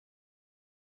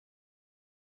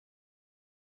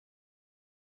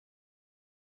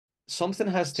something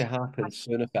has to happen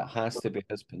soon if it has to be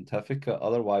his pontificate.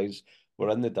 Otherwise, we're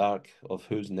in the dark of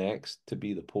who's next to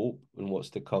be the Pope and what's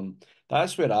to come.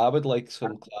 That's where I would like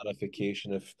some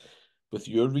clarification if with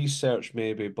your research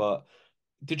maybe. But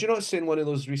did you not say in one of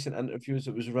those recent interviews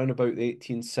it was around about the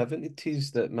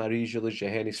 1870s that Marie-Julie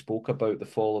Jahenny spoke about the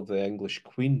fall of the English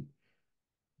Queen?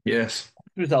 Yes.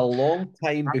 It was a long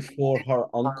time before her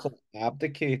uncle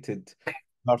abdicated.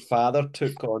 Her father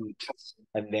took on,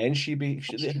 and then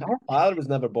her father was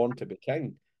never born to be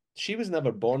king. She was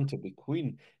never born to be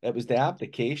queen. It was the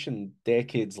abdication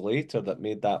decades later that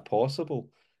made that possible.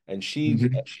 And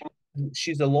Mhm.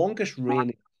 she's the longest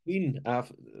reigning queen.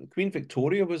 Queen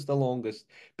Victoria was the longest,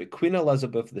 but Queen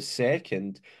Elizabeth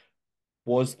II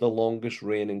was the longest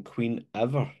reigning queen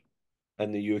ever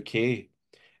in the UK,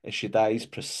 and she dies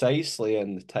precisely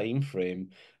in the time frame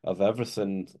of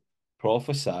everything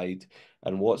prophesied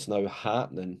and what's now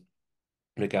happening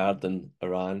regarding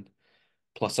Iran,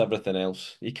 plus everything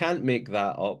else. You can't make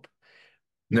that up.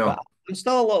 But No. I'm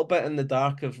still a little bit in the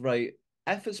dark of, right,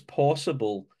 if it's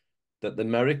possible that the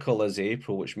miracle is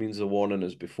April, which means the warning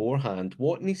is beforehand,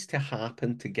 what needs to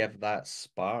happen to give that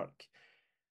spark?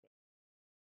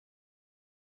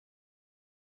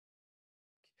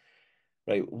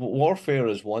 Right, warfare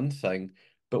is one thing,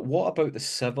 but what about the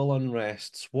civil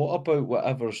unrests? What about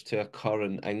whatever's to occur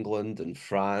in England and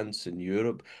France and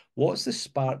Europe? What's the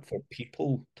spark for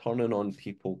people turning on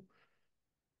people?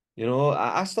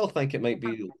 I still think it might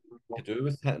be to do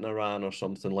with hitting Iran or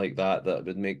something like that that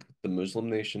would make the Muslim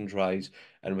nations rise.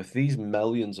 And with these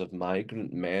millions of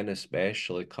migrant men,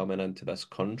 especially coming into this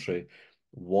country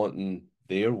wanting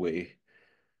their way,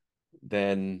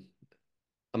 then.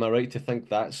 Am I right to think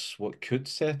that's what could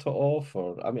set it off?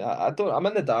 Or I mean, I don't. I'm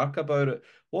in the dark about it.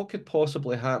 What could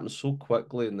possibly happen so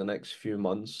quickly in the next few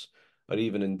months, or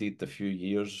even indeed the few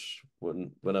years,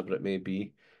 whenever it may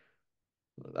be?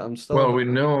 I'm still Well, in. we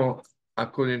know,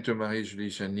 according to Marie-Julie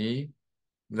Jahenny,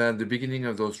 that the beginning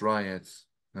of those riots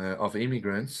of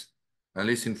immigrants, at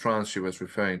least in France she was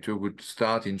referring to, would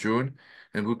start in June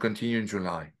and would continue in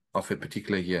July of a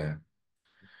particular year.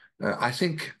 I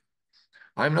think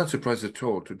I'm not surprised at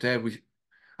all. Today,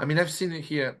 I mean, I've seen it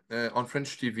here on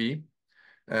French TV,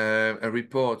 a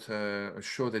report, a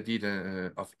show they did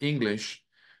of English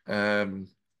um,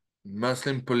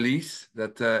 Muslim police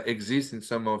that exist in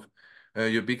some of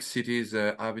your big cities'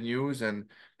 avenues, and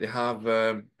they have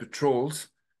patrols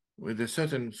with a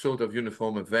certain sort of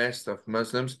uniform, a vest of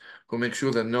Muslims who make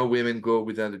sure that no women go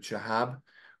without a jihad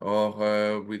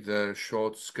or with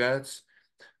short skirts.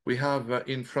 We have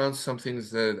in France something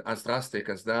as drastic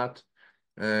as that,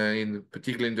 in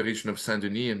particularly in the region of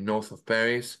Saint-Denis and north of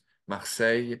Paris,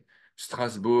 Marseille,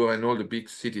 Strasbourg, and all the big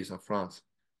cities of France.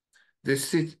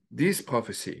 This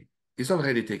prophecy is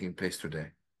already taking place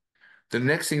today. The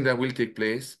next thing that will take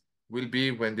place will be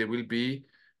when there will be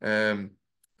um,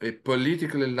 a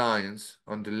political alliance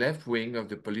on the left wing of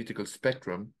the political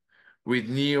spectrum with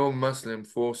neo-Muslim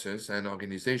forces and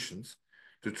organizations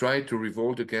to try to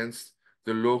revolt against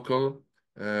the local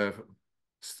uh,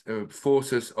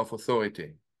 forces of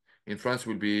authority. In France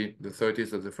will be the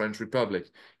 30s of the French Republic.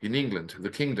 In England, the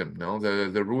kingdom, no,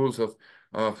 the rules of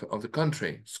the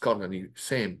country. Scotland,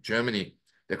 same. Germany,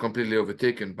 they're completely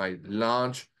overtaken by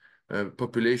large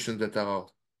populations that are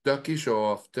Turkish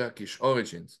or of Turkish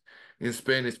origins. In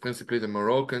Spain, it's principally the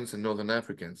Moroccans and Northern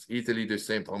Africans. Italy, the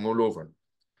same from all over,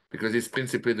 because it's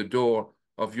principally the door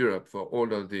of Europe for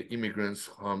all of the immigrants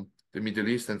from the Middle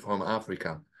East and from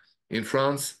Africa. In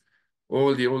France,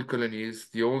 all the old colonies,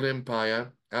 the old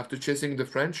empire, after chasing the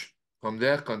French from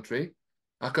their country,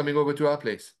 are coming over to our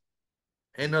place.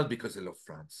 And not because they love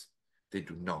France. They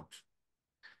do not.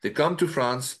 They come to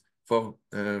France for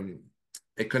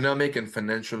economic and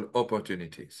financial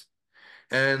opportunities.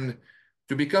 And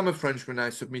to become a Frenchman,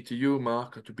 I submit to you,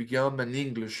 Mark, to become an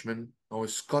Englishman or a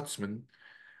Scotsman,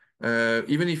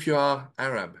 even if you are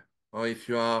Arab or if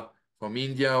you are from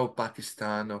India or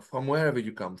Pakistan or from wherever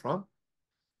you come from,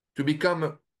 to become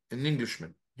an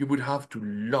Englishman, you would have to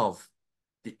love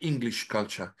the English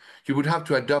culture. You would have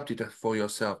to adopt it for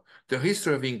yourself. The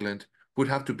history of England would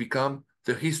have to become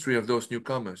the history of those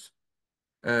newcomers.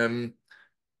 Um,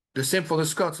 the same for the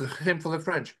Scots, the same for the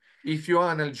French. If you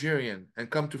are an Algerian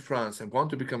and come to France and want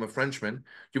to become a Frenchman,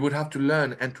 you would have to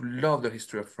learn and to love the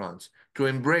history of France, to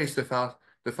embrace the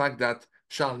fact that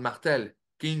Charles Martel,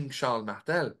 King Charles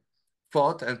Martel,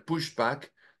 fought and pushed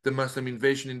back the Muslim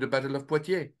invasion in the Battle of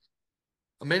Poitiers.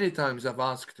 Many times I've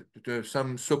asked to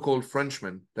some so-called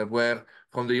Frenchmen that were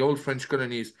from the old French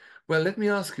colonies, well, let me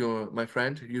ask you, my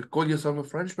friend, you call yourself a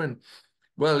Frenchman.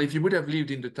 Well, if you would have lived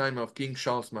in the time of King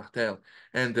Charles Martel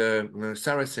and the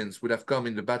Saracens would have come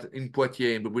in the battle in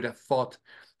Poitiers and would have fought,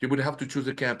 you would have to choose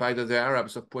a camp, either the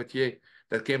Arabs of Poitiers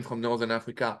that came from Northern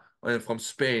Africa and from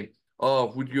Spain,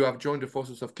 or would you have joined the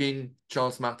forces of King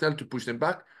Charles Martel to push them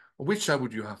back? Which side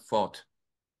would you have fought?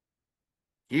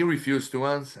 He refused to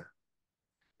answer.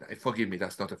 Forgive me,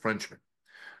 that's not a Frenchman.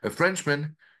 A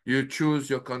Frenchman, you choose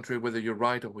your country whether you're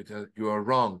right or whether you are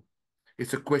wrong.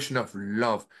 It's a question of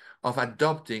love, of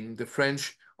adopting the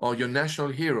French or your national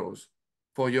heroes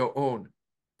for your own.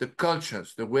 The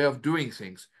cultures, the way of doing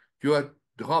things. You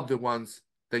adopt the ones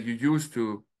that you used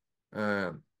to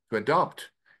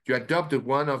adopt. You adopt the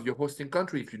one of your hosting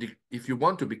country if you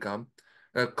want to become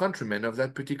a countryman of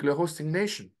that particular hosting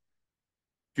nation.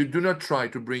 You do not try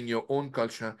to bring your own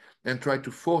culture and try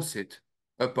to force it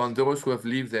upon those who have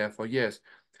lived there for years.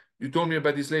 You told me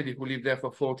about this lady who lived there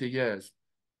for 40 years.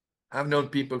 I've known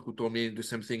people who told me the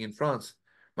same thing in France.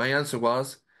 My answer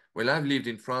was, well, I've lived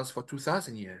in France for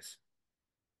 2,000 years.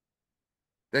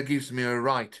 That gives me a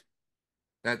right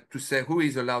to say who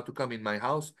is allowed to come in my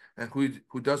house and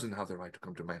who doesn't have the right to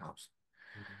come to my house.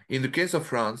 In the case of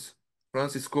France,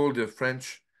 France is called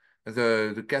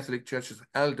the Catholic Church's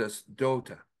eldest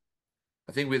daughter.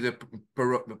 I think we're the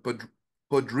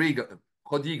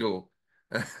prodigal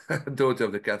daughter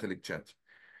of the Catholic Church.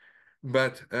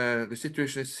 But the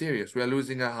situation is serious. We are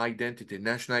losing our identity,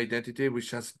 national identity,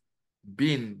 which has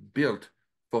been built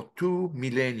for 2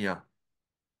 millennia.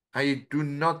 I do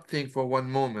not think for one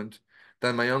moment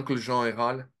that my uncle Jean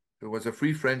Ayral, who was a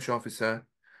free French officer,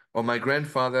 or my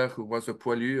grandfather, who was a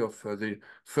poilu of the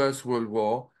First World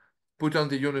War, put on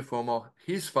the uniform, or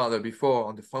his father before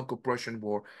on the Franco-Prussian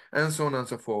War, and so on and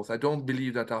so forth. I don't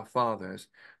believe that our fathers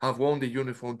have worn the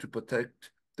uniform to protect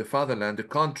the fatherland, the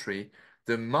country,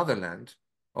 the motherland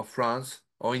of France,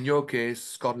 or in your case,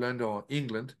 Scotland or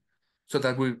England, so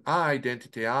that our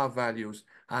identity, our values,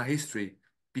 our history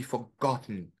be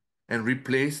forgotten and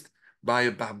replaced by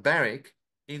a barbaric,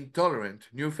 intolerant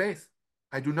new faith.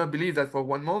 I do not believe that for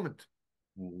one moment.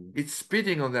 Mm. It's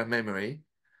spitting on their memory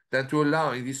than to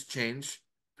allowing this change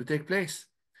to take place.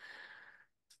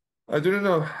 I don't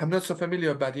know. I'm not so familiar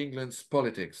about England's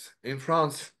politics. In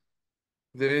France,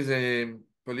 there is a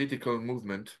political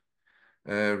movement,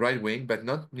 right wing, but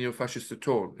not neo-fascist at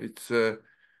all. It's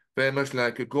very much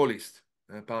like a Gaullist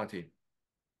party.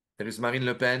 There is Marine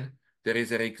Le Pen, there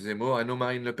is Eric Zemmour. I know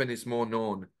Marine Le Pen is more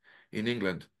known in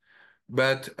England,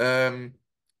 but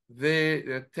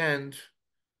they tend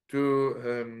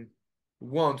to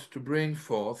want to bring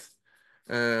forth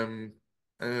rule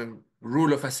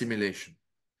of assimilation.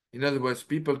 In other words,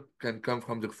 people can come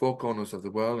from the four corners of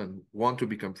the world and want to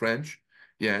become French,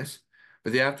 yes,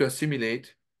 but they have to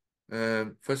assimilate,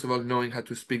 first of all, knowing how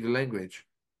to speak the language,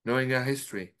 knowing our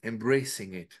history,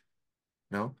 embracing it.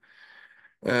 No?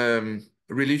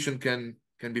 Religion can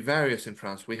be various in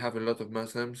France. We have a lot of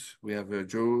Muslims, we have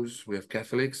Jews, we have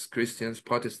Catholics, Christians,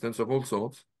 Protestants of all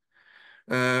sorts.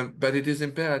 But it is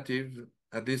imperative,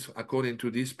 at this, according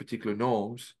to these particular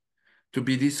norms, to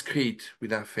be discreet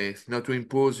with our faith, not to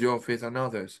impose your faith on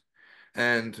others.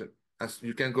 And as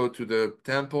you can go to the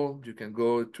temple, you can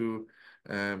go to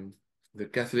the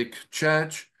Catholic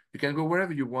Church, you can go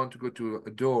wherever you want to go to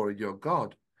adore your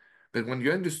God. But when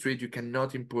you're in the street, you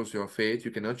cannot impose your faith.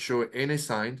 You cannot show any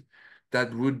sign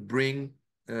that would bring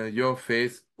your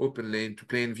faith openly into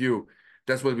plain view.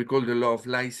 That's what we call the law of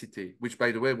laicity, which,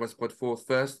 by the way, was brought forth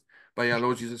first by our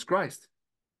Lord Jesus Christ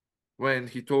when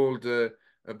he told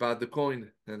about the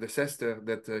coin, the cester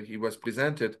that he was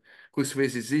presented. Whose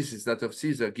face is this? Is that of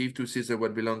Caesar. Give to Caesar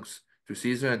what belongs to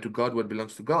Caesar, and to God what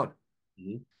belongs to God.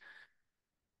 Mm.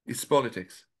 It's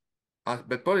politics.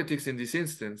 But politics in this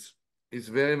instance is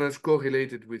very much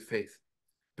correlated with faith,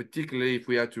 particularly if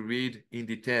we are to read in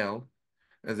detail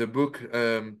the book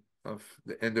and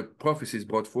the prophecies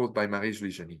brought forth by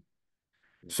Marie-Julie Janis.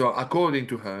 So according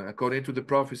to her, according to the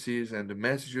prophecies and the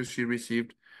messages she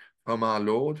received from our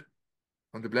Lord,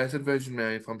 from the Blessed Virgin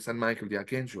Mary, from Saint Michael the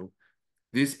Archangel,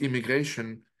 this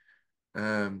immigration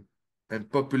and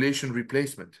population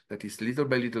replacement that is little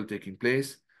by little taking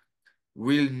place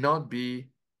will not be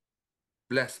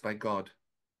blessed by God.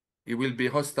 It will be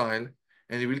hostile,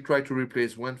 and it will try to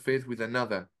replace one faith with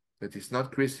another that is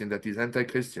not Christian, that is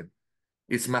anti-Christian.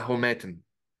 It's Mahometan.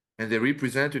 And they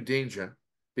represent a danger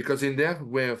because in their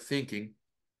way of thinking,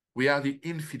 we are the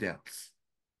infidels.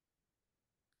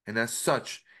 And as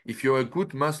such, if you're a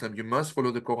good Muslim, you must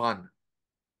follow the Quran.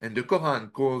 And the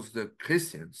Quran calls the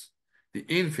Christians the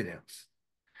infidels.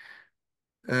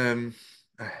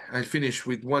 I'll finish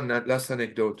with one last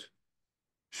anecdote.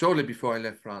 Shortly before I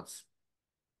left France,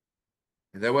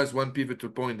 and there was one pivotal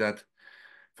point that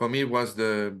For me, it was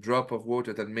the drop of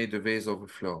water that made the vase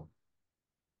overflow.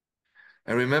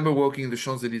 I remember walking the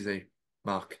Champs-Élysées,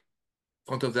 Marc, in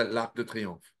front of that L'Arc de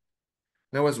Triomphe.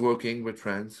 And I was walking with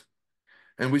friends,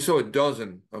 and we saw a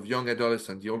dozen of young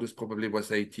adolescents. The oldest probably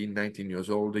was 18, 19 years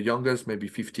old. The youngest, maybe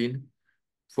 15,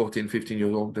 14, 15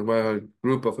 years old. There were a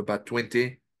group of about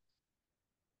 20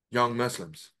 young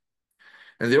Muslims.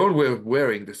 And they all were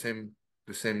wearing the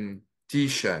same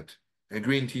T-shirt, a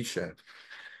green T-shirt.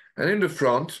 And in the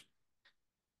front,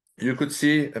 you could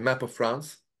see a map of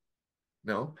France,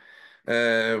 no,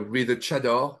 with a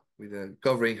chador, with a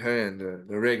covering her and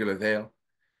the regular veil.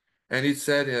 And it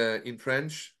said in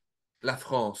French, La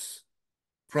France,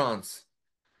 France,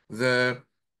 the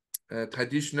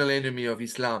traditional enemy of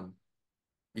Islam.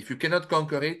 If you cannot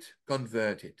conquer it,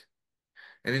 convert it.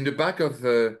 And in the back of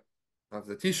the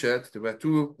T-shirt, there were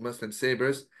two Muslim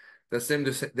sabers that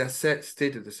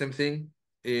stated the same thing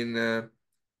in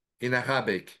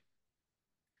Arabic.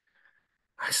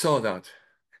 I saw that.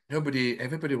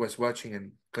 Everybody was watching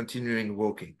and continuing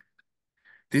walking.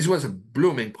 This was a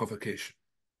blooming provocation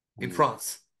in Mm.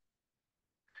 France.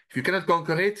 If you cannot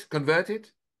conquer it, convert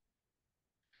it.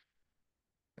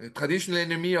 A traditional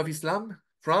enemy of Islam,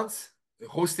 France, a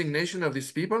hosting nation of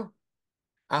these people.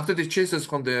 After they chase us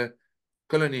from the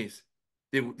colonies,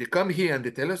 they come here and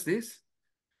they tell us this.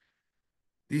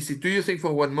 Do you think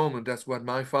for one moment that's what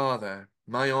my father,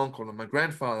 my uncle, and my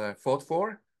grandfather fought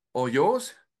for? Or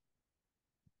yours?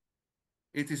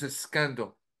 It is a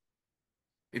scandal.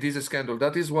 It is a scandal.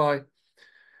 That is why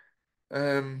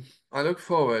I look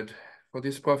forward for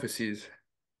these prophecies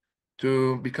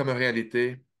to become a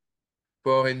reality,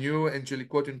 for a new angelic,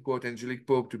 quote unquote, angelic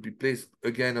pope to be placed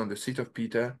again on the seat of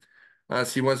Peter,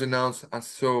 as he was announced as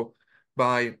so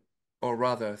by, or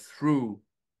rather through,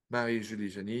 Marie-Julie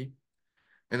Janis.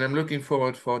 And I'm looking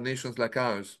forward for nations like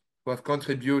ours who have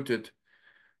contributed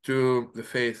to the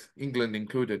faith, England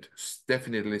included,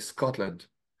 definitely Scotland,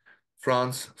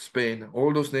 France, Spain,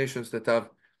 all those nations that have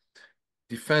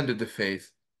defended the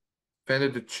faith,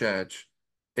 defended the church,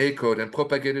 echoed and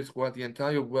propagated throughout the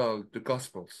entire world the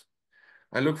Gospels.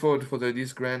 I look forward for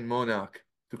this grand monarch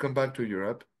to come back to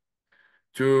Europe,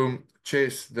 to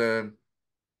chase the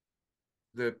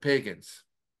pagans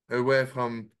away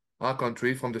from our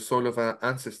country, from the soul of our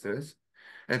ancestors,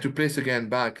 and to place again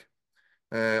back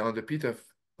on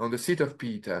the seat of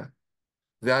Peter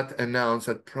that announced,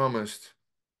 that promised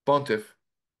pontiff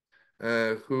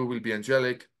who will be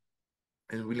angelic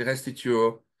and will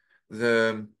restitute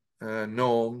the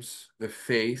norms, the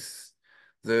faith,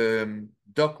 the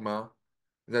dogma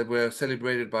that were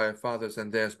celebrated by our fathers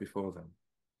and theirs before them.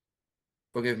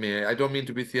 Forgive me, I don't mean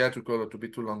to be theatrical or to be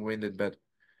too long-winded, but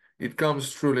it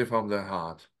comes truly from the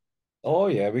heart. Oh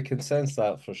yeah, we can sense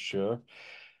that for sure.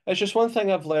 It's just one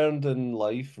thing I've learned in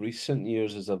life recent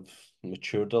years as I've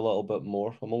matured a little bit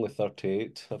more. I'm only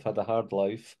 38. I've had a hard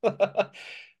life.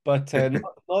 But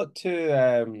not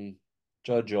to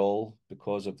judge all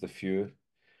because of the few.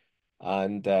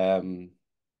 And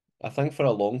I think for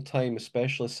a long time,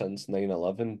 especially since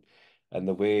 9/11 and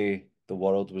the way the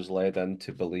world was led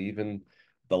into believing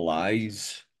the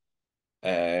lies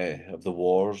of the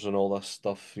wars and all this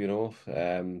stuff,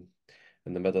 in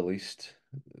the Middle East,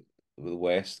 with the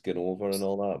West getting over and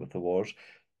all that with the wars.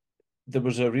 There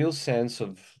was a real sense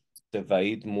of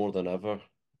divide more than ever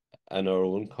in our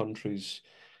own countries,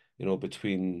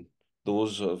 between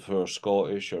those of who are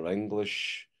Scottish or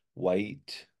English,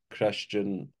 white,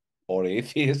 Christian, or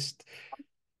atheist,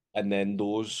 and then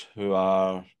those who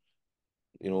are,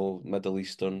 Middle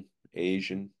Eastern,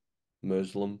 Asian,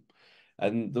 Muslim.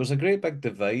 And there was a great big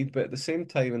divide, but at the same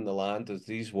time in the land, as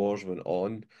these wars went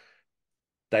on,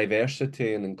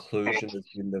 diversity and inclusion has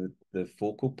been the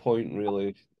focal point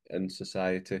really in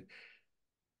society.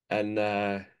 And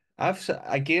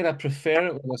again, I prefer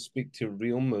it when I speak to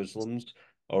real Muslims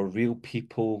or real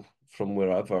people from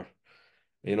wherever.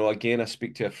 Again, I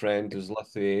speak to a friend who's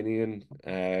Lithuanian.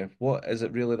 What is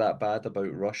it really that bad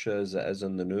about Russia as it is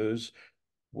in the news?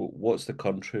 What's the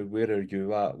country? Where are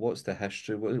you at? What's the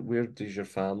history? Where does your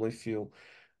family feel?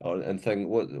 And think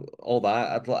what all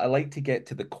that. I like to get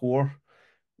to the core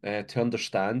to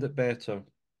understand it better.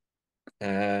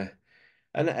 Uh,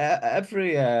 and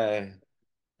every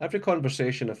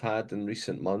conversation I've had in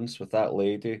recent months with that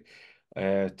lady,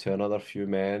 to another few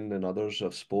men and others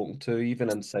I've spoken to, even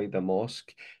inside the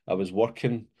mosque, I was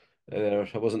working there.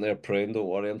 I wasn't there praying, don't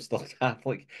worry, I'm still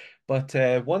Catholic. But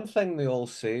one thing they all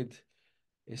said,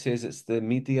 it says it's the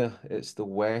media, it's the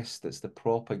West, it's the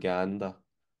propaganda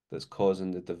that's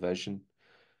causing the division.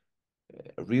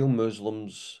 Real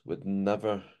Muslims would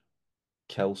never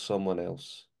kill someone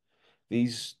else.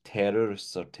 these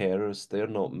terrorists are terrorists. They're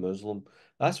not Muslim.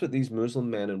 That's what these Muslim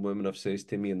men and women have said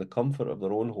to me in the comfort of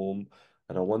their own home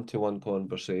in a one-to-one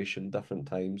conversation, different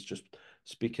times, just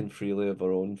speaking freely of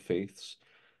our own faiths.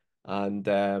 And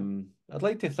I'd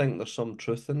like to think there's some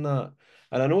truth in that.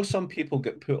 And I know some people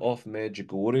get put off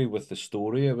Medjugorje with the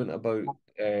story I went about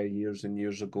years and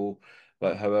years ago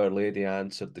about how Our Lady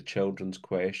answered the children's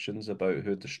questions about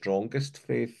who the strongest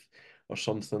faith or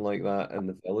something like that in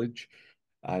the village.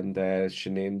 And she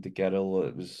named the girl,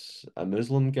 it was a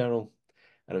Muslim girl.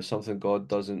 And it was something God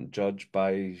doesn't judge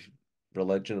by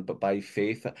religion, but by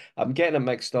faith. I'm getting it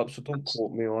mixed up, so don't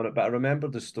quote me on it. But I remember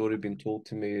the story being told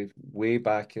to me way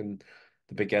back in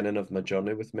the beginning of my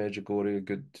journey with Medjugorje, a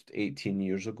good 18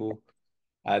 years ago.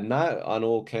 And that I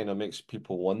know kind of makes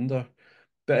people wonder.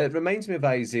 But it reminds me of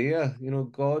Isaiah. You know,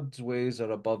 God's ways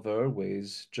are above our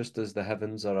ways, just as the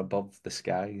heavens are above the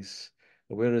skies.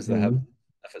 Where is the heaven Mhm.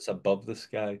 if it's above the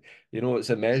sky? You know, it's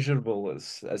immeasurable,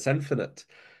 it's infinite.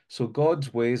 So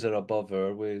God's ways are above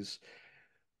our ways.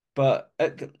 But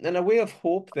in a way of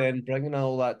hope, then bringing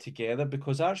all that together,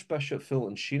 because Archbishop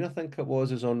Fulton Sheen, I think it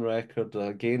was, is on record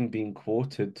again being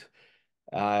quoted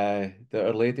that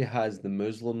Our Lady has the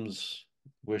Muslims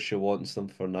where she wants them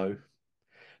for now.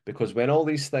 Because when all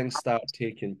these things start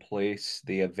taking place,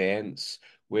 the events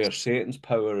where Satan's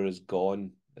power is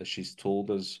gone, as she's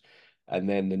told us, and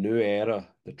then the new era,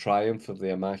 the triumph of the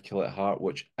Immaculate Heart,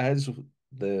 which is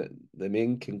the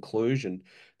main conclusion,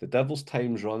 the devil's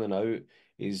time's running out.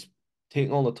 He's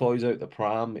taking all the toys out the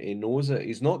pram. He knows it.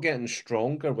 He's not getting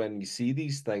stronger when you see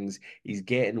these things. He's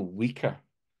getting weaker.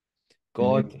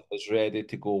 God Mhm. is ready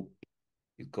to go.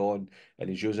 He's gone, and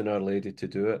he's using Our Lady to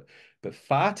do it. But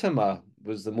Fatima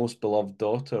was the most beloved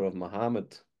daughter of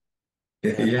Muhammad.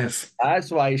 And Yes.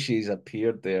 that's why she's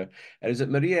appeared there. And is it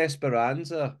Maria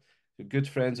Esperanza, good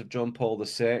friends of John Paul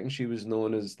II? She was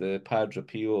known as the Padre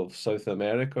Pio of South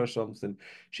America or something.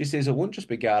 She says it won't just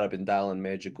be Garabandal and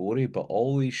Medjugorje, but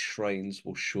all these shrines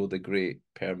will show the great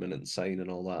permanent sign and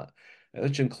all that,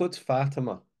 which includes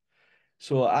Fatima.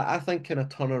 So I think in a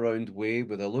turnaround way,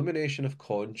 with illumination of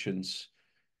conscience,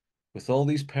 with all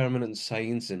these permanent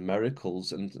signs and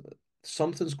miracles, and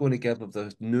something's going to give of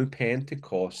the new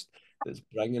Pentecost that's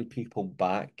bringing people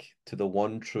back to the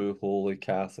one true holy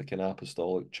Catholic and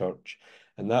Apostolic Church.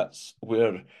 And that's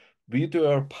where we do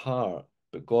our part,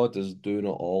 but God is doing it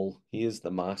all. He is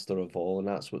the master of all, and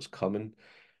that's what's coming.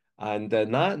 And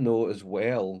on that note as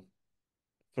well,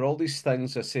 for all these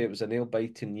things, I say it was a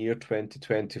nail-biting year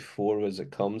 2024 as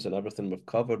it comes and everything we've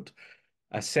covered.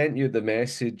 I sent you the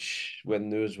message when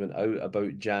news went out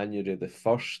about January the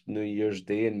 1st, New Year's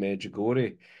Day in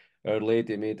Medjugorje. Our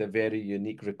Lady made a very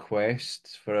unique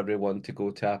request for everyone to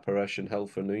go to Apparition Hill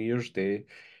for New Year's Day,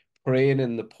 praying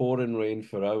in the pouring rain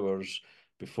for hours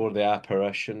before the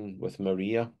apparition with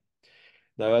Maria.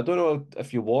 Now, I don't know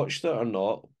if you watched it or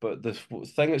not, but the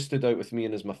thing that stood out with me,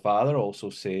 and as my father also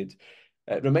said,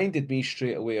 it reminded me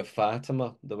straight away of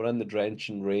Fatima. They were in the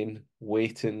drenching rain,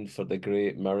 waiting for the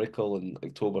great miracle on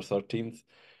October 13th.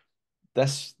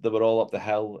 They were all up the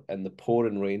hill in the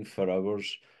pouring rain for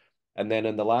hours. And then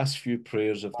in the last few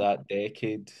prayers of that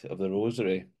decade of the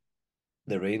Rosary,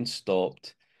 the rain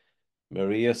stopped.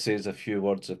 Maria says a few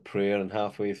words of prayer, and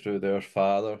halfway through their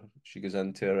Father, she goes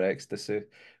into her ecstasy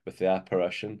with the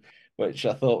apparition, which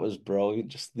I thought was brilliant.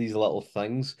 Just these little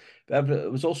things. But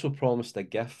it was also promised a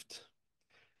gift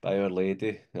by Our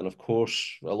Lady. And of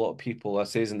course, a lot of people, I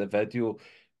says in the video,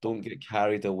 don't get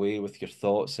carried away with your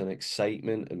thoughts and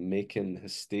excitement and making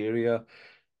hysteria.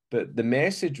 But the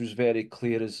message was very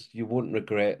clear as you won't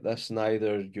regret this,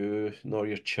 neither you nor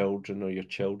your children or your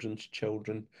children's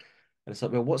children. And it's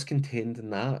like, well, what's contained in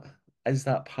that? Is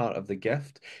that part of the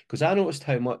gift? Because I noticed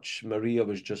how much Maria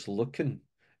was just looking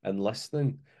and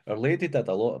listening. Our Lady did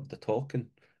a lot of the talking,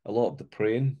 a lot of the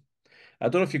praying. I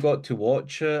don't know if you got to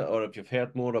watch it or if you've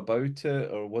heard more about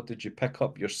it or what did you pick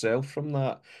up yourself from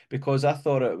that? Because I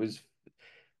thought it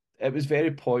was very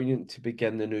poignant to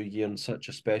begin the new year in such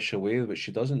a special way, which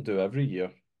she doesn't do every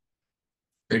year.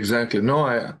 Exactly.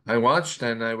 No, I watched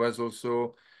and I was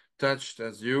also touched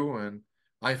as you, and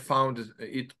I found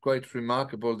it quite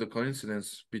remarkable the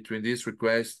coincidence between this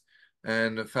request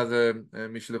and Father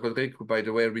Michel Rodrigue, who, by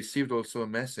the way, received also a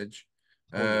message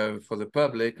Oh yeah. for the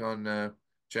public on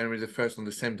January the 1st on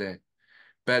the same day.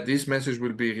 But this message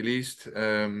will be released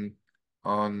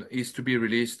is to be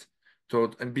released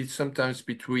toward and be sometimes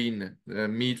between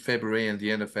mid-February and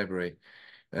the end of February.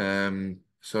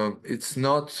 So it's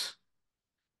not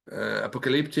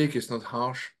apocalyptic, it's not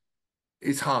harsh.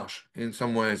 It's harsh in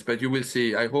some ways, but you will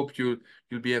see. I hope you'll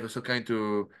be ever so kind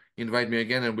to invite me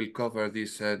again, and we'll cover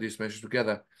this message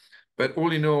together. But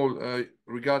all in all,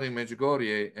 regarding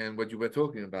Medjugorje and what you were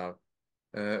talking about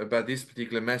this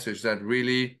particular message that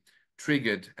really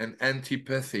triggered an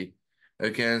antipathy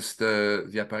against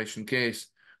the apparition case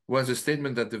was a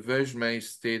statement that the Virgin Mary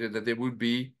stated that there would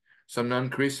be some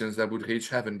non-Christians that would reach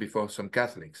heaven before some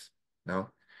Catholics. No?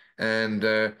 And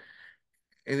it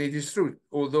is true,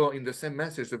 although in the same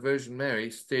message, the Virgin Mary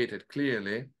stated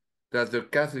clearly that the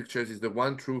Catholic Church is the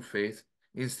one true faith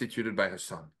instituted by her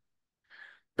Son.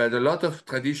 But a lot of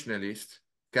traditionalist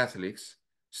Catholics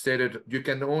stated you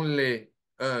can only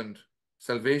earn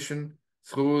salvation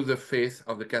through the faith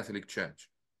of the Catholic Church,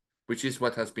 which is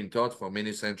what has been taught for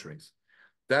many centuries.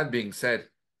 That being said,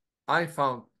 I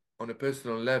found on a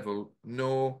personal level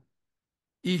no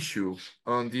issue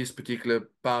on this particular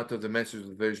part of the message of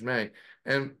the Virgin Mary.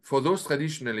 And for those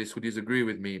traditionalists who disagree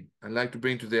with me, I'd like to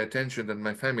bring to their attention that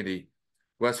my family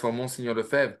was for Monsignor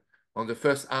Lefebvre on the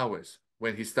first hours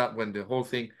when the whole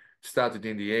thing started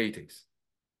in the 80s.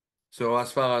 So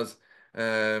as far as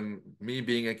me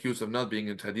being accused of not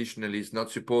being a traditionalist, not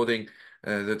supporting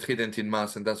the Tridentine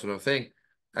Mass and that sort of thing,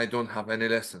 I don't have any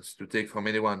lessons to take from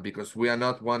anyone because we are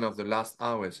not one of the last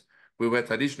hours. We were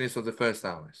traditionalists of the first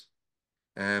hours.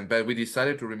 But we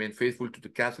decided to remain faithful to the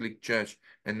Catholic Church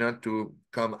and not to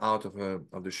come out of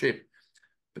the ship.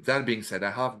 But that being said,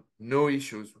 I have no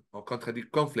issues or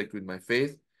conflict with my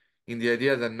faith in the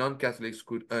idea that non-Catholics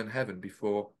could earn heaven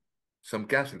before some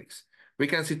Catholics. We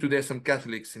can see today some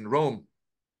Catholics in Rome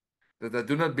that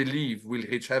do not believe will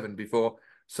reach heaven before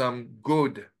some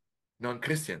good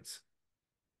non-Christians.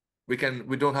 We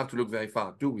don't have to look very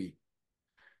far, do we?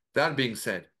 That being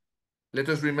said, let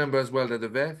us remember as well that the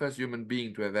very first human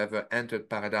being to have ever entered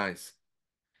paradise,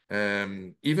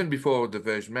 even before the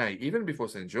Virgin Mary, even before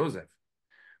Saint Joseph,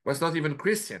 was not even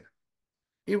Christian.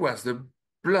 He was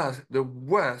the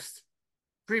worst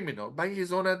criminal by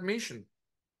his own admission.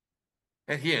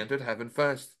 And he entered heaven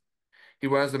first. He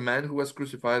was the man who was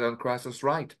crucified on Christ's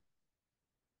right.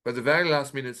 But the very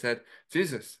last minute said,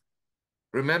 Jesus,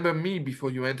 remember me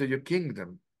before you enter your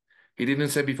kingdom. He didn't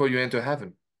say before you enter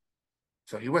heaven.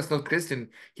 So he was not Christian.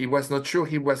 He was not sure.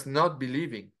 He was not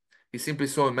believing. He simply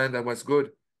saw a man that was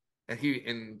good.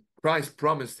 And Christ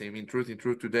promised him, in truth,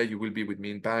 today you will be with me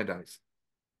in paradise.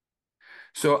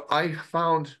 So I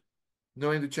found,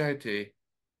 knowing the charity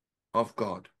of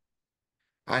God,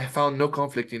 I found no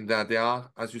conflict in that. There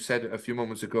are, as you said a few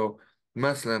moments ago,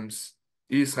 Muslims,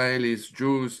 Israelis,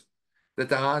 Jews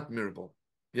that are admirable.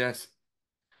 Yes.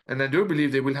 And I do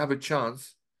believe they will have a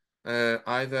chance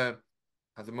either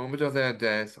at the moment of their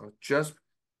death or just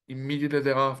immediately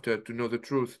thereafter to know the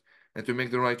truth and to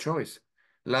make the right choice.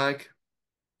 Like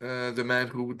the man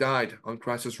who died on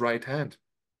Christ's right hand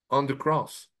on the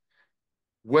cross.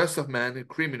 Worst of man, a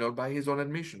criminal by his own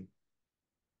admission.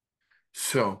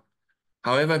 So,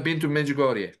 however, I've been to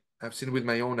Medjugorje. I've seen with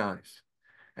my own eyes.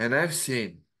 And I've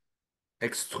seen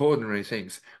extraordinary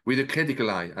things with a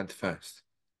critical eye at first.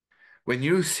 When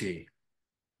you see,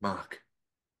 Mark,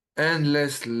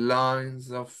 endless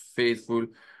lines of faithful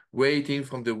waiting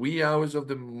from the wee hours of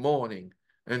the morning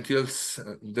until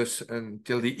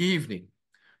the evening,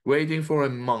 waiting for a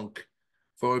monk,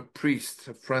 for a priest,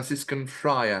 a Franciscan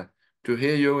friar to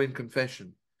hear you in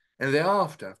confession. And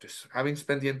thereafter, after having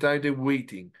spent the entire day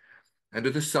waiting under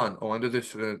the sun or under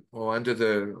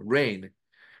the rain,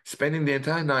 spending the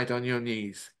entire night on your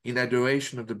knees in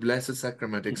adoration of the Blessed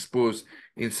Sacrament exposed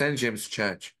in St. James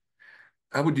Church,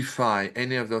 I would defy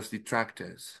any of those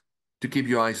detractors to keep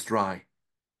your eyes dry.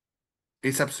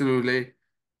 It's absolutely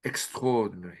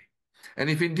extraordinary. And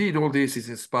if indeed all this is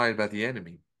inspired by the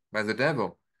enemy, by the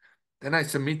devil, then I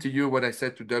submit to you what I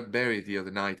said to Doug Berry the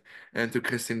other night and to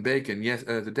Christine Bacon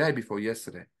the day before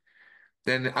yesterday.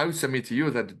 Then I would submit to you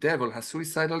that the devil has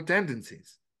suicidal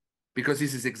tendencies because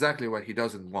this is exactly what he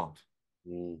doesn't want.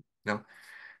 Now,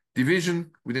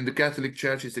 division within the Catholic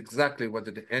Church is exactly what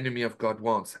the enemy of God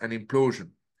wants, an implosion.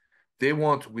 They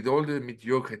want, with all the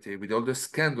mediocrity, with all the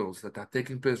scandals that are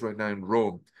taking place right now in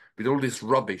Rome, with all this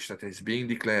rubbish that is being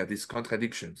declared, these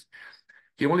contradictions,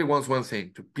 he only wants one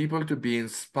thing, to people to be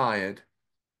inspired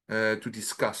to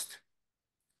disgust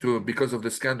because of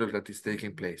the scandal that is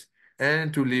taking place,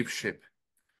 and to leave ship,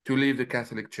 to leave the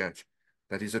Catholic Church.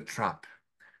 That is a trap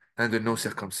under no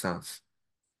circumstance.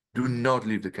 Do not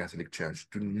leave the Catholic Church.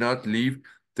 Do not leave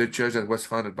the church that was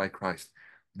founded by Christ.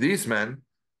 These men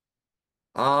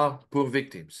are poor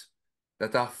victims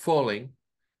that are falling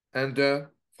under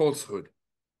falsehood.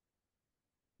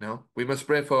 No, we must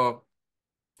pray for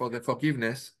their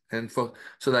forgiveness and so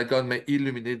that God may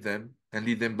illuminate them and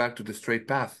lead them back to the straight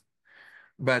path.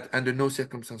 But under no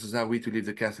circumstances are we to leave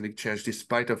the Catholic Church,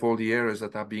 despite of all the errors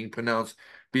that are being pronounced,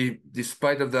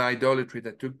 despite of the idolatry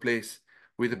that took place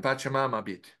with the Pachamama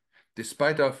bit,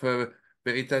 despite of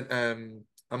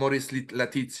Amoris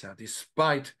Laetitia,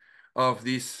 despite of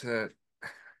this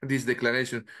this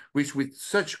declaration, which with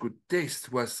such good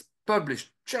taste was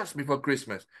published just before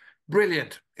Christmas.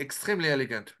 Brilliant, extremely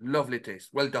elegant, lovely taste.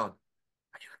 Well done.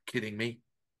 Are you kidding me?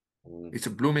 Mm. It's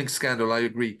a blooming scandal, I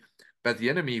agree. But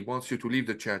the enemy wants you to leave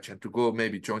the church and to go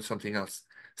maybe join something else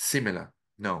similar.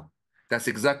 No, that's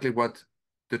exactly what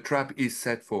the trap is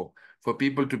set for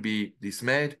people to be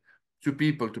dismayed, to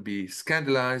people to be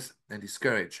scandalized and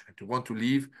discouraged, and to want to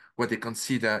leave what they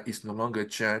consider is no longer a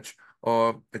church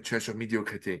or a church of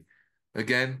mediocrity.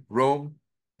 Again, Rome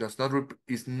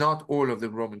is not all of the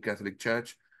Roman Catholic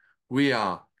Church. We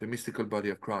are the mystical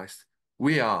body of Christ.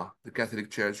 We are the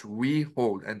Catholic Church. We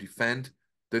hold and defend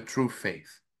the true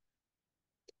faith.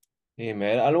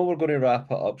 Amen. I know we're going to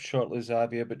wrap it up shortly,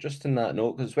 Xavier, but just in that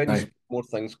note, because when you Right. speak, more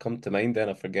things come to mind, then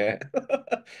I forget.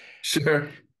 Sure.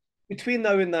 Between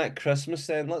now and that Christmas,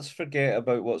 then, let's forget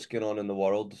about what's going on in the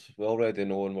world. We already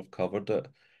know and we've covered it.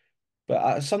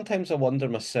 But sometimes I wonder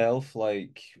myself,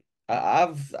 like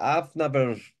I've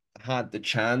never had the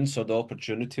chance or the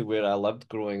opportunity where I lived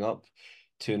growing up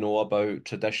to know about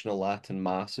traditional Latin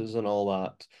masses and all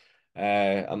that.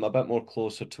 I'm a bit more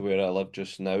closer to where I live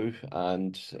just now,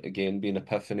 and again, being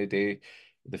Epiphany Day,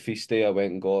 the feast day, I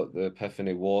went and got the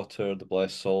Epiphany water, the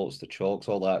blessed salts, the chalks,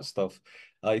 all that stuff.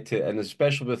 And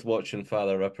especially with watching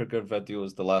Father Ripperger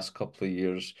videos the last couple of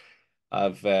years.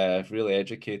 I've really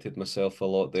educated myself a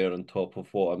lot there on top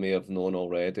of what I may have known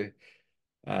already,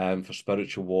 for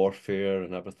spiritual warfare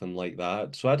and everything like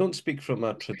that. So I don't speak from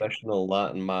a traditional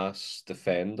Latin Mass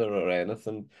defender or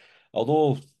anything,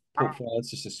 although Pope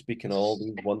Francis is speaking of all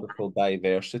these wonderful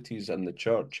diversities in the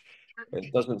church.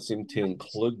 It doesn't seem to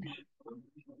include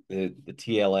the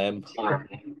TLM,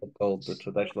 called the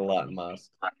traditional Latin Mass.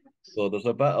 So there's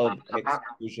a bit of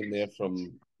exclusion there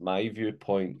from my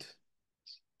viewpoint.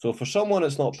 So for someone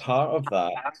that's not part of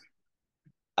that,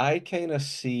 I kind of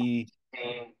see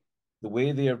the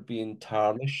way they're being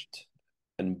tarnished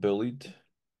and bullied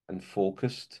and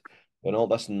focused when all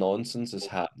this nonsense is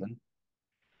happening.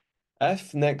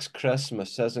 If next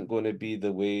Christmas isn't going to be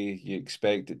the way you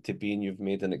expect it to be and you've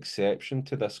made an exception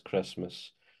to this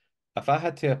Christmas, if I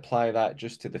had to apply that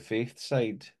just to the faith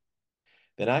side,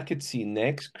 then I could see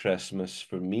next Christmas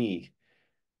for me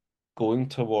going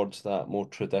towards that more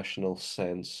traditional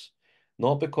sense.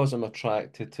 Not because I'm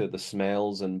attracted to the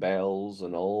smells and bells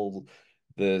and all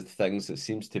the things that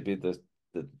seems to be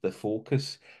the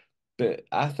focus, but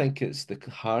I think it's the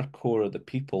hardcore of the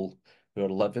people who are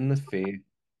living the faith,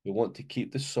 who want to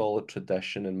keep the solid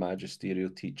tradition and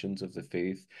magisterial teachings of the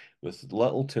faith with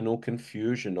little to no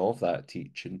confusion of that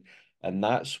teaching. And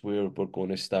that's where we're going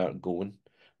to start going.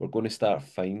 We're going to start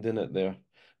finding it there.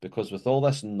 Because with all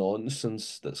this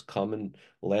nonsense that's coming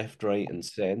left, right, and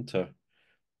centre,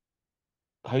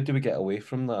 how do we get away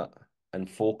from that and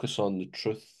focus on the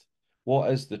truth? What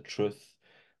is the truth?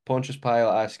 Pontius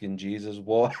Pilate asking Jesus,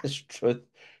 what is truth?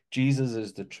 Jesus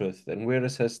is the truth. And where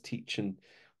is his teaching?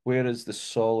 Where is the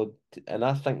solid? And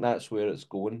I think that's where it's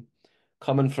going.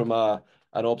 Coming from an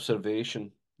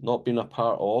observation, not being a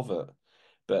part of it.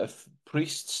 But if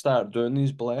priests start doing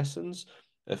these blessings,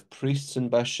 if priests and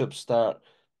bishops start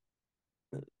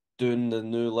doing the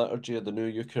new liturgy or the new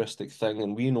Eucharistic thing,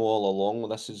 and we know all along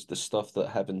this is the stuff that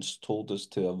heaven's told us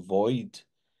to avoid,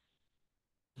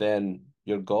 then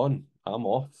you're gone. I'm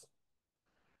off.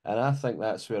 And I think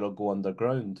that's where I'll go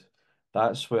underground.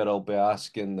 That's where I'll be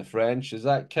asking the French, is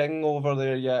that king over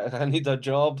there yet? I need a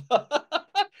job.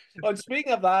 On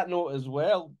speaking of that note as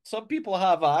well, some people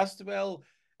have asked, well,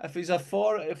 if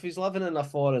he's living in a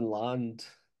foreign land,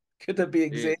 could it be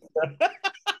It Xavier?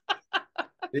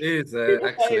 is Maybe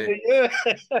actually. you.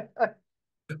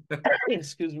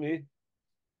 Excuse me.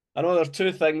 I know there's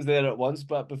two things there at once,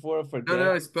 but before I No, forget,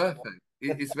 no, it's perfect.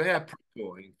 It's very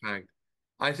apropos, in fact.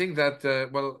 I think that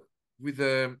well, with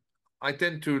I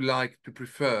tend to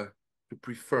prefer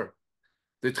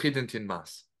the Tridentine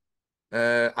Mass.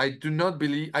 I do not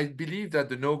believe. I believe that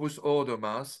the Novus Ordo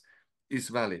Mass is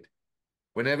valid.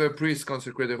 Whenever priests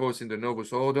consecrate the host in the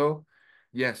Novus Ordo,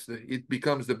 yes, it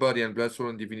becomes the body and blood, soul,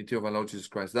 and divinity of our Lord Jesus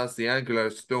Christ. That's the angular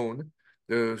stone,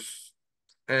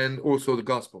 and also the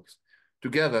Gospels.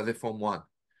 Together, they form one.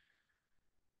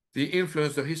 The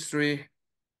influence, the history.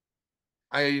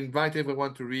 I invite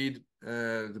everyone to read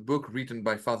the book written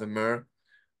by Father Mur,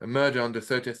 A Murder on the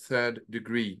 33rd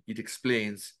Degree. It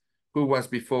explains who was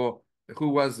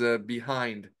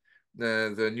behind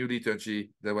the new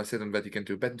liturgy that was set on Vatican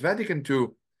II. But Vatican II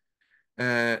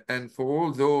And for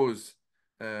all those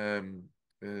um,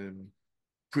 um,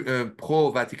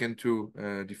 pro-Vatican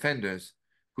II defenders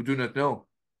who do not know,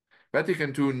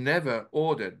 Vatican II never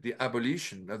ordered the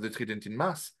abolition of the Tridentine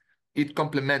Mass. It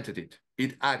complemented it.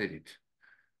 It added it.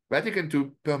 Vatican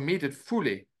II permitted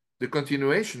fully the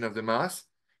continuation of the Mass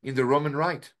in the Roman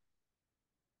Rite.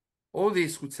 All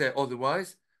these who say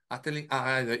otherwise are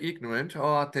either ignorant or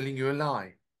are telling you a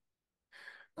lie.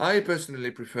 I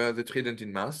personally prefer the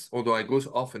Tridentine Mass, although I go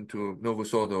often to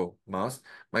Novus Ordo Mass.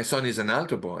 My son is an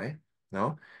altar boy,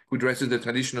 no, who dresses the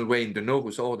traditional way in the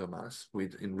Novus Ordo Mass,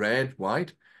 in red,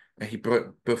 white, and he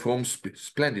performs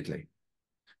splendidly.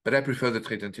 But I prefer the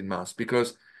Tridentine Mass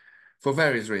because, for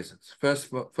various reasons.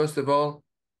 First of all,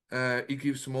 it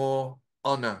gives more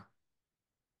honor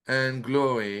and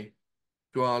glory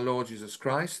to our Lord Jesus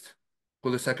Christ for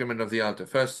the sacrament of the altar.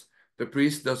 First, the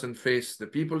priest doesn't face the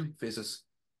people, he faces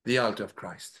the altar of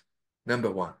Christ. Number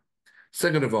one.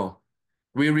 Second of all,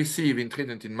 we receive in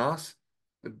Tridentine Mass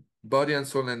the body and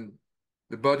soul and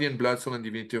the body and blood, soul and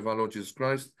divinity of our Lord Jesus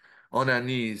Christ on our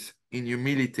knees in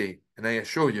humility. And I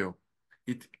assure you,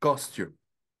 it costs you.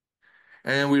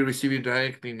 And we receive it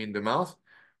directly in the mouth,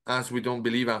 as we don't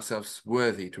believe ourselves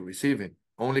worthy to receive him.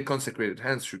 Only consecrated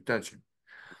hands should touch him.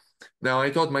 Now, I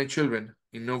taught my children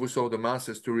in Novus Ordo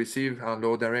Masses to receive our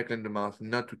Lord directly in the mouth,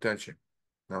 not to touch him.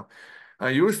 Now, I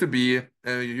used to be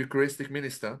a Eucharistic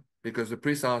minister because the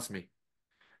priest asked me.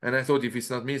 And I thought if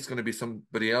it's not me, it's going to be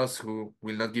somebody else who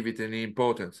will not give it any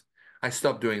importance. I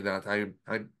stopped doing that. I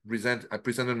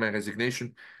presented my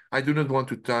resignation. I do not want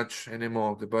to touch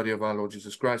anymore the body of our Lord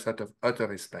Jesus Christ out of utter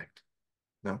respect.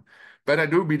 No, but I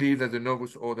do believe that the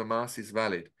Novus Ordo Mass is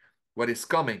valid. What is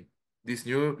coming, this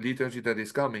new liturgy that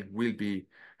is coming, will be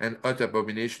an utter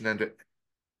abomination and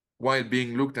while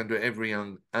being looked under every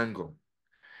angle.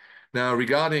 Now,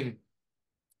 regarding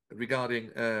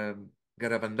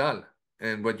Garabandal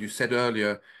and what you said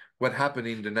earlier, what happened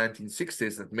in the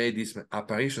 1960s that made these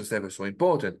apparitions ever so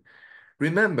important.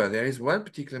 Remember, there is one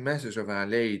particular message of Our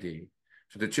Lady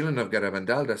to the children of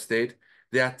Garabandal that state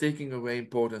they are taking away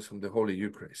importance from the Holy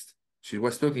Eucharist. She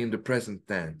was talking in the present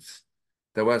tense.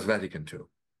 There was Vatican II.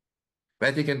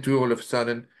 Vatican II, all of a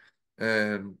sudden,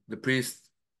 the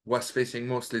priest was facing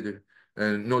mostly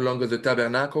no longer the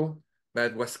tabernacle,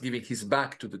 but was giving his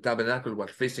back to the tabernacle while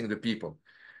facing the people.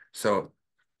 So,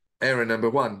 error number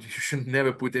one, you should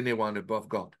never put anyone above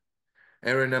God.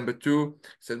 Error number two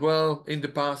said, well, in the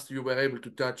past you were able to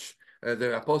touch,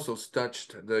 the apostles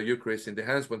touched the Eucharist in the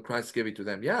hands when Christ gave it to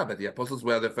them. Yeah, but the apostles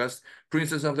were the first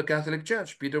princes of the Catholic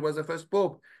Church. Peter was the first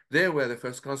pope. They were the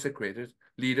first consecrated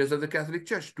leaders of the Catholic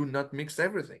Church. Do not mix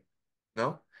everything.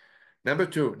 No? Number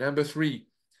two. Number three,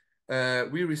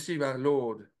 we receive our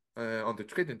Lord on the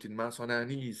Tridentine Mass on our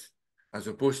knees, as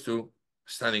opposed to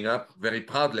standing up very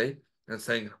proudly and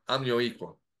saying, I'm your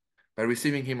equal. By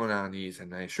receiving him on our knees,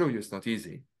 and I assure you it's not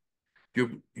easy,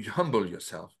 you humble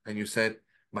yourself and you said,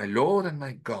 my Lord and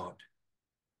my God.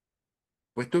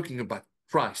 We're talking about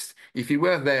Christ. If he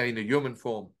were there in a human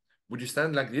form, would you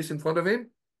stand like this in front of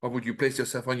him? Or would you place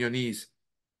yourself on your knees?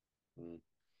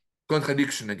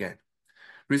 Contradiction again.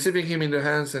 Receiving him in the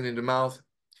hands and in the mouth.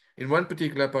 In one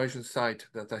particular apparition site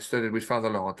that I studied with Father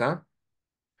Laurentin,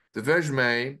 the Virgin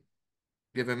Mary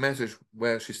gave a message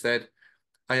where she said,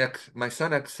 my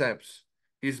son accepts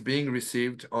his being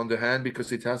received on the hand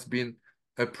because it has been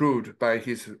approved by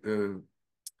his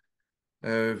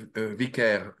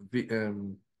vicar,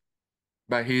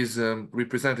 by his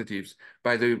representatives,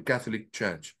 by the Catholic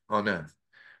Church on earth.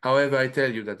 However, I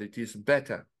tell you that it is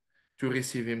better to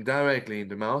receive him directly in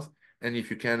the mouth, and if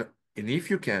you can,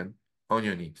 on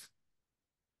your knees.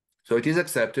 So it is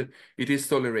accepted, it is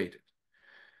tolerated.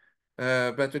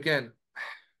 But again,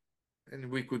 and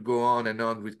we could go on and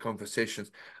on with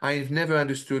conversations. I've never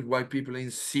understood why people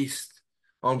insist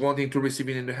on wanting to receive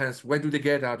it in the hands. What do they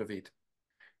get out of it?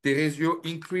 You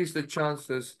increase the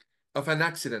chances of an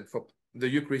accident for the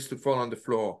Eucharist to fall on the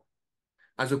floor,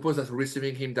 as opposed to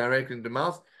receiving him directly in the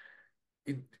mouth.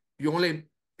 You only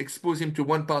expose him to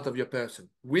one part of your person.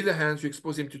 With the hands, you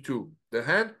expose him to two, the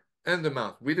hand and the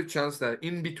mouth, with a chance that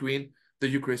in between the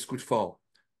Eucharist could fall.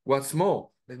 What's more,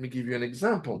 let me give you an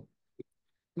example.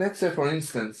 Let's say, for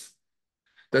instance,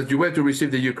 that you were to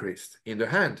receive the Eucharist in the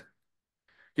hand.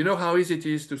 You know how easy it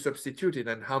is to substitute it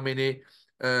and how many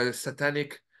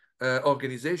satanic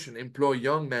organizations employ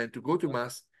young men to go to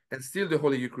Mass and steal the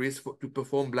Holy Eucharist to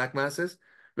perform black Masses?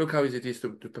 Look how easy it is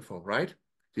to perform, right?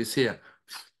 It's here.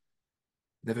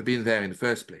 Never been there in the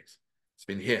first place. It's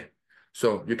been here.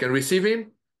 So you can receive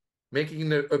him,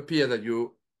 making it appear that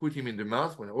you put him in the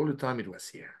mouth when all the time it was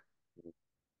here.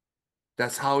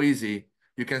 That's how easy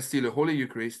you can steal a Holy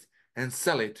Eucharist and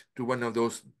sell it to one of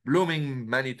those blooming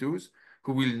Manitous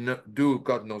who will do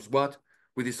God knows what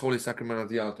with this holy sacrament of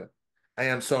the altar. I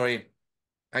am sorry,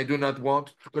 I do not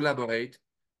want to collaborate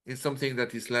in something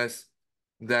that is less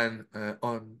than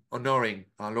honoring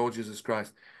our Lord Jesus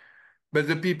Christ. But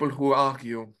the people who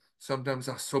argue sometimes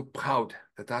are so proud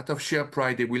that out of sheer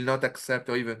pride they will not accept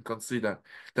or even consider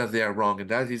that they are wrong, and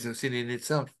that is a sin in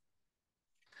itself.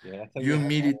 Yeah, I think you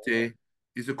hit Humility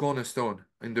is the cornerstone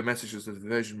in the messages that the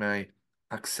Virgin Mary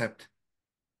accept,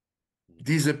 it.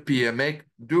 disappear,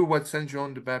 do what Saint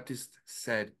John the Baptist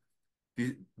said,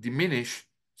 diminish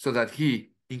so that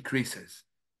he increases.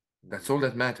 That's Mm. all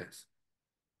that matters.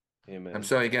 I'm Amen.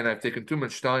 sorry again, I've taken too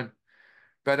much time,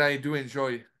 but I do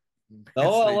enjoy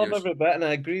No, I immensely love your every bit, and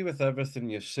I agree with everything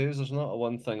you say. There's not a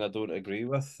one thing I don't agree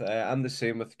with. I'm the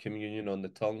same with communion on the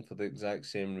tongue for the exact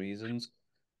same reasons.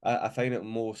 I find it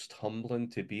most humbling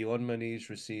to be on my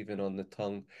knees receiving on the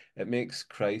tongue. It makes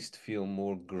Christ feel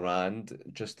more grand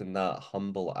just in that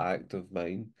humble act of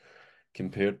mine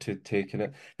compared to taking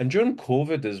it. And during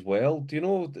COVID as well, do you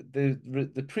know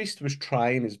the priest was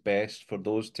trying his best for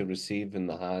those to receive in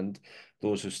the hand,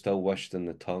 those who still wished in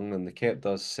the tongue, and they kept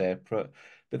us separate.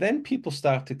 But then people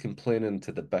started complaining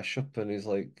to the bishop, and he's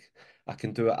like, "I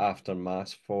can do it after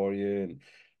mass for you." And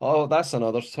oh, that's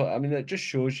another. I mean, it just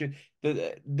shows you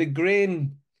the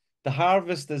grain. The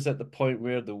harvest is at the point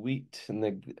where the wheat and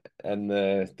the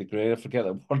grain, I forget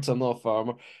the words, I'm not a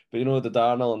farmer, but you know, the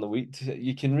darnel and the wheat,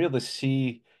 you can really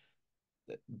see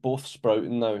both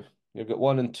sprouting now. You've got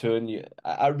one and two, and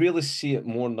I really see it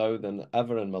more now than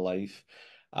ever in my life.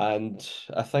 And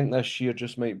I think this year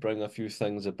just might bring a few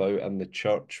things about in the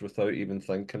church without even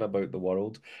thinking about the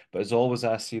world. But as always,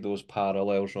 I see those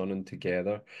parallels running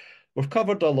together. We've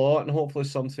covered a lot and hopefully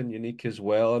something unique as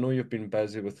well. I know you've been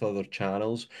busy with other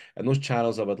channels, and those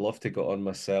channels I would love to get on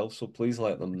myself, so please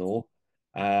let them know.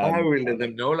 I Um, will let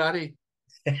them know, laddie.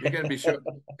 You can be sure.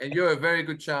 And you're a very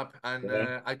good chap, and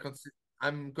yeah,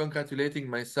 I'm congratulating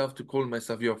myself to call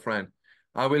myself your friend.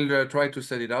 I will try to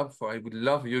set it up, for I would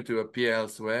love you to appear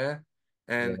elsewhere,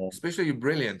 and yeah. especially you're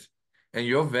brilliant, and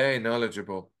you're very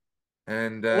knowledgeable,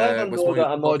 and Let them what's know more, that you're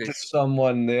I'm not Scottish. just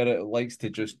someone there that likes to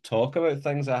just talk about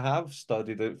things. I have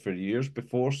studied it for years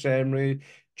before seminary,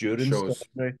 during Shows.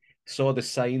 seminary. Saw the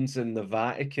signs in the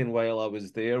Vatican while I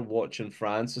was there watching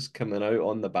Francis coming out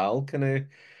on the balcony.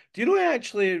 Do you know he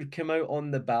actually came out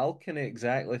on the balcony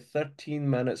exactly 13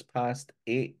 minutes past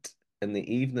 8 in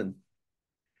the evening?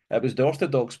 It was the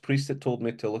Orthodox priest that told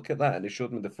me to look at that, and he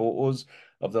showed me the photos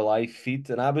of the live feed,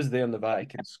 and I was there in the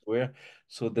Vatican Square.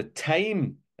 So the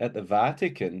time at the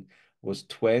Vatican was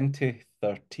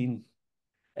 2013,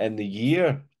 in the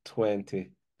year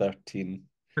 2013,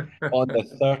 on the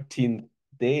 13th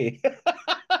day.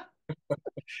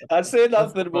 I'd say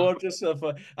That's nothing more. Just if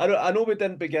I know we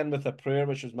didn't begin with a prayer,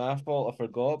 which was my fault. I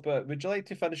forgot. But would you like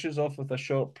to finish us off with a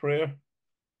short prayer?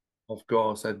 of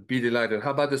course, I'd be delighted.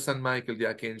 How about the Saint Michael the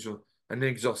Archangel, an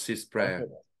exorcist prayer?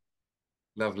 Perfect.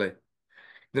 Lovely. In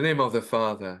the name of the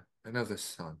Father, and of the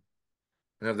Son,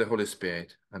 and of the Holy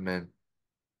Spirit. Amen.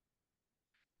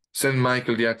 Saint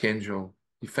Michael the Archangel,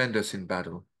 defend us in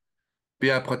battle.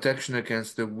 Be our protection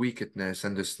against the wickedness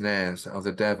and the snares of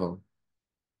the devil.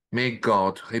 May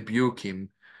God rebuke him,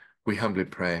 we humbly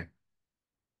pray.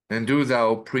 And do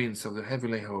thou, Prince of the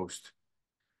heavenly host,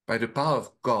 by the power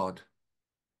of God,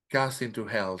 cast into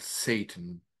hell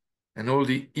Satan and all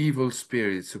the evil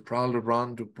spirits who prowl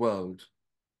around the world,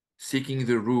 seeking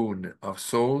the ruin of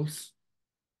souls.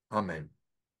 Amen.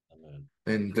 Amen.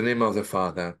 In the name of the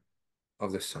Father,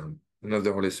 of the Son, and of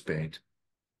the Holy Spirit.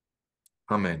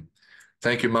 Amen.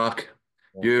 Thank you, Mark.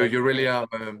 Well, You really are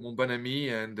mon bon ami,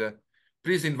 and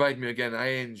please invite me again. I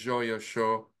enjoy your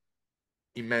show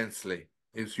immensely.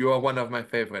 You are one of my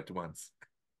favorite ones.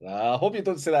 I hope you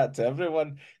don't say that to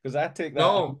everyone because I take that.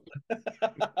 No,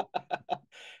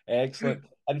 Excellent.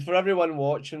 And for everyone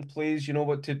watching, please, you know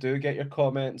what to do. Get your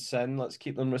comments in. Let's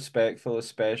keep them respectful,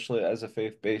 especially as a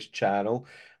faith-based channel.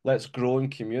 Let's grow in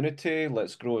community.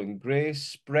 Let's grow in grace.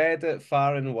 Spread it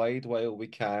far and wide while we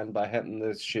can by hitting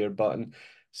the share button.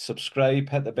 Subscribe,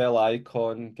 hit the bell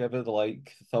icon, give it a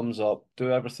like, thumbs up.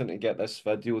 Do everything to get this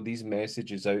video, these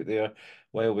messages out there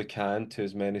while we can to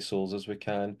as many souls as we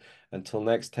can. Until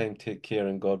next time, take care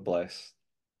and God bless.